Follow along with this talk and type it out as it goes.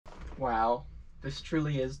Wow, this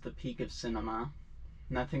truly is the peak of cinema.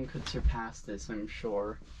 Nothing could surpass this, I'm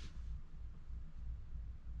sure.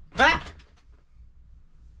 Ah!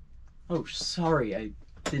 Oh, sorry, I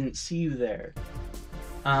didn't see you there.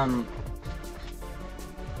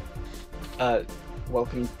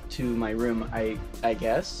 Welcome to my room, I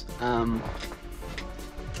guess. You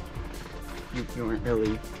weren't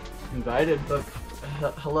really invited, but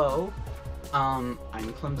hello. I'm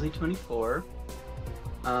Clumsy 24.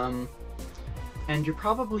 And you're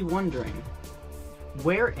probably wondering,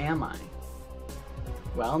 where am I?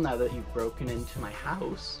 Well, now that you've broken into my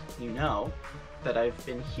house, you know that I've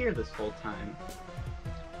been here this whole time.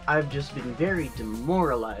 I've just been very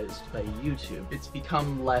demoralized by YouTube. It's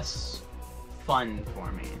become less fun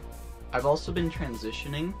for me. I've also been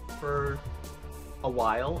transitioning for a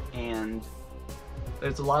while, and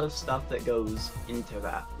there's a lot of stuff that goes into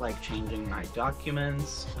that, like changing my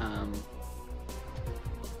documents,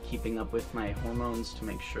 keeping up with my hormones to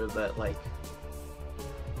make sure that, like,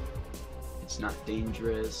 it's not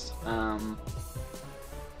dangerous,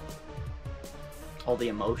 all the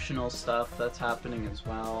emotional stuff that's happening as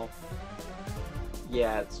well.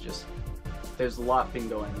 Yeah, it's just, there's a lot been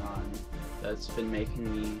going on that's been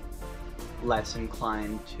making me less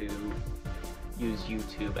inclined to use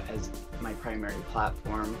YouTube as my primary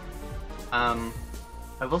platform.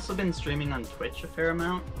 I've also been streaming on Twitch a fair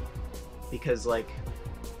amount, because, like,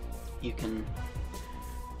 you can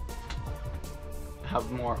have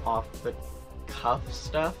more off-the-cuff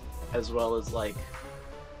stuff, as well as, like,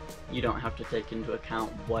 you don't have to take into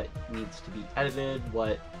account what needs to be edited,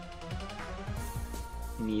 what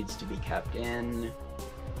needs to be kept in.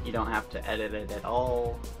 You don't have to edit it at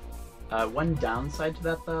all. One downside to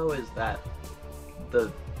that, though, is that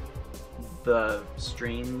the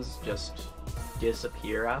streams just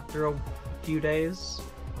disappear after a few days,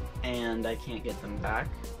 and I can't get them back.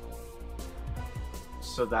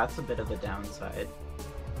 So that's a bit of a downside.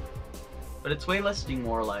 But it's way less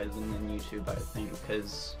demoralizing than YouTube, I think,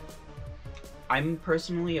 because I'm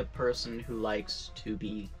personally a person who likes to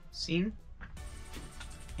be seen,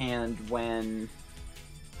 and when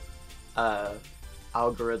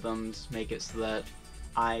algorithms make it so that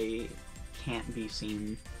I can't be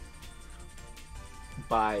seen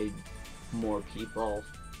by more people,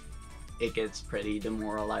 it gets pretty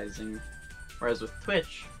demoralizing. Whereas with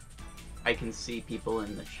Twitch, I can see people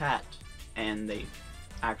in the chat, and they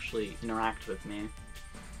actually interact with me,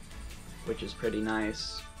 which is pretty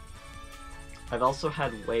nice. I've also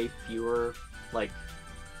had way fewer, like,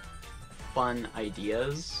 fun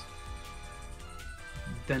ideas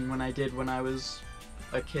than when I did when I was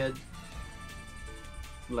a kid.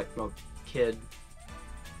 Like, well, kid,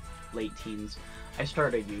 late teens. I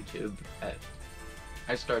started YouTube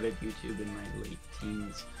in my late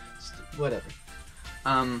teens. Whatever.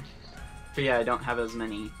 But yeah, I don't have as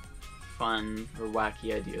many fun or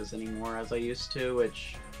wacky ideas anymore as I used to,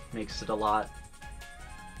 which makes it a lot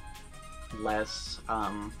less,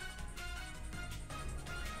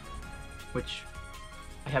 which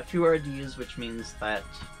I have fewer ideas, which means that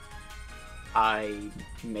I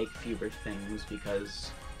make fewer things,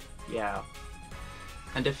 because, yeah.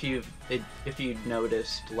 And if you'd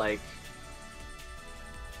noticed, like,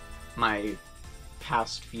 my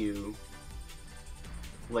past few,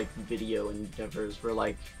 like, video endeavors were,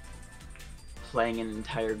 like, playing an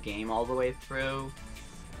entire game all the way through,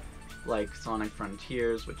 like Sonic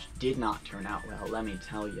Frontiers, which did not turn out well, let me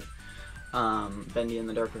tell you. Bendy and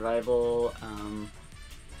the Dark Revival,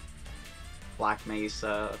 Black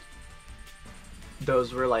Mesa.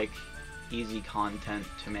 Those were, like, easy content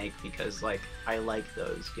to make because, like, I like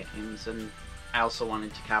those games, and I also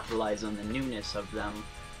wanted to capitalize on the newness of them.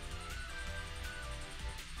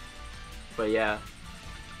 But yeah,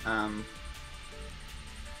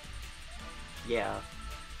 yeah.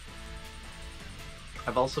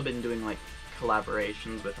 I've also been doing, like,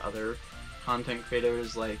 collaborations with other content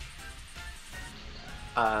creators, like,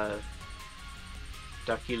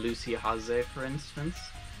 Ducky Lucy Haze, for instance,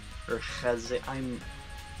 or Haze. I'm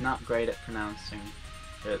not great at pronouncing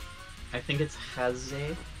it. I think it's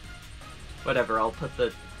Haze. Whatever, I'll put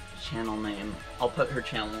the channel name, I'll put her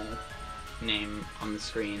channel name on the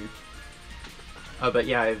screen. But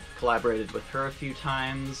yeah, I've collaborated with her a few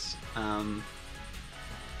times.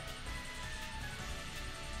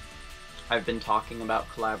 I've been talking about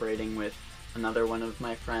collaborating with another one of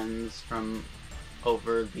my friends from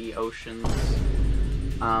over the oceans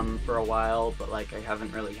for a while, but, like, I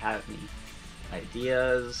haven't really had any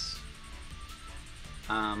ideas.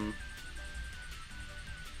 And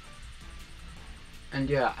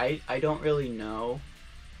yeah, I don't really know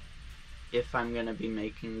if I'm gonna be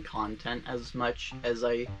making content as much as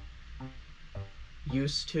I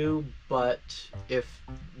used to, but if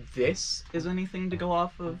this is anything to go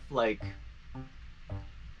off of, like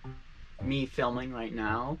me filming right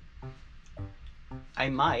now, I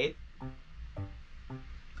might.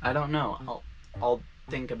 I don't know. I'll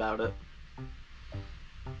think about it.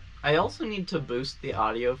 I also need to boost the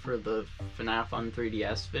audio for the FNAF on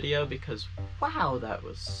 3DS video because wow, that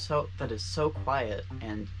is so quiet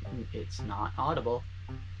and it's not audible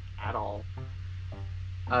at all.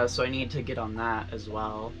 So I need to get on that as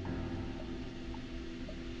well.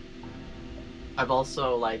 I've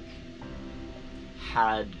also like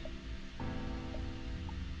had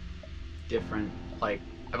different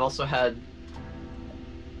I've also had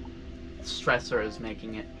stressors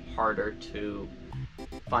making it harder to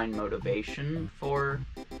find motivation for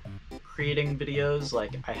creating videos.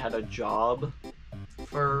 Like, I had a job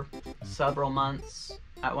for several months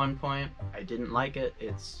at one point. I didn't like it.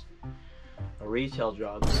 It's a retail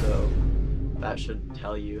job, so that should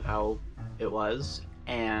tell you how it was.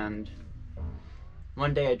 And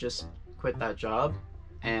one day I just quit that job,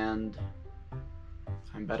 and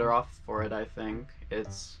I'm better off for it, I think.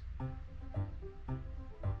 It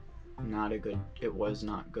was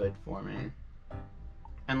not good for me.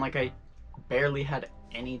 And like, I barely had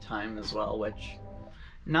any time as well, which,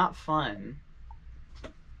 not fun.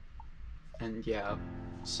 And yeah,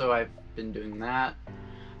 so I've been doing that.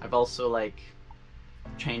 I've also like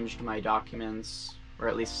changed my documents, or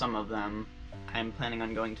at least some of them. I'm planning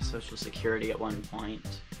on going to Social Security at one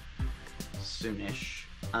point, soonish.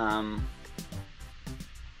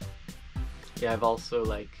 Yeah, I've also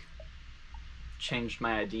like changed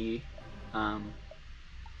my ID,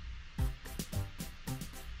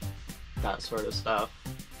 that sort of stuff.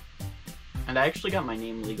 And I actually got my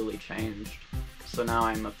name legally changed, so now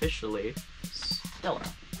I'm officially Stella.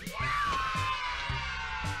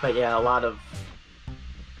 But yeah, a lot of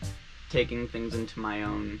taking things into my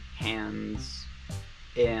own hands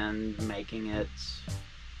and making it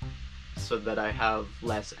so that I have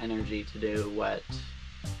less energy to do what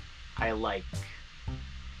I like.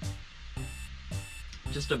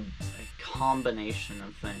 Just a combination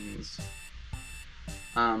of things.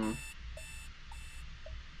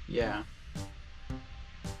 Yeah.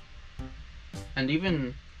 And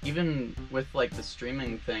even with like the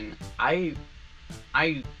streaming thing, I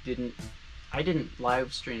didn't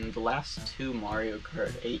live stream the last 2 Mario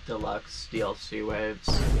Kart 8 Deluxe DLC waves.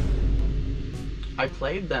 I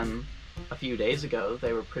played them a few days ago.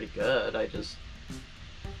 They were pretty good. I just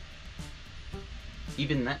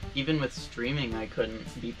even with streaming, I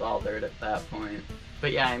couldn't be bothered at that point.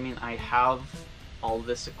 But yeah, I mean, I have all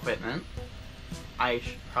this equipment. I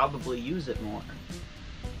should probably use it more,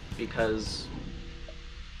 because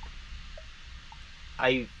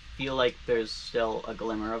I feel like there's still a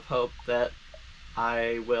glimmer of hope that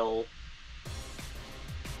I will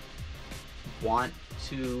want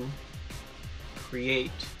to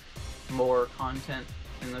create more content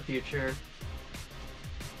in the future.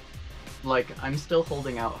 Like, I'm still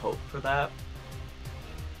holding out hope for that.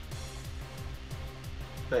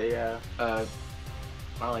 But yeah, well,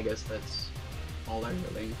 I guess that's all I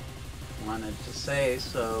really wanted to say,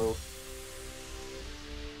 so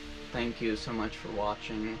thank you so much for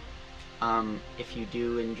watching. If you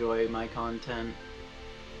do enjoy my content,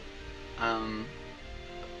 a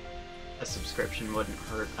subscription wouldn't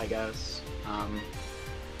hurt, I guess.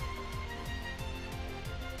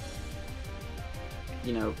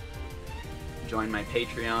 You know, join my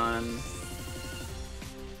Patreon,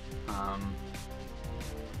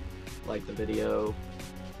 like the video,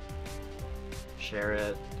 share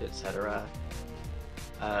it, etc.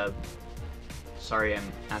 Sorry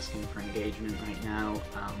I'm asking for engagement right now.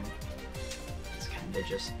 It's kinda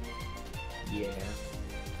just, yeah.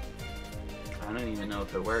 I don't even know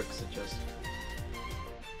if it works, it just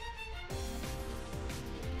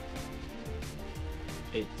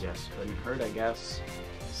couldn't hurt, I guess.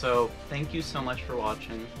 So, thank you so much for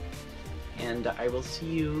watching, and I will see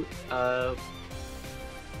you,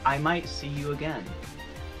 I might see you again.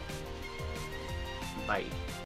 Bye.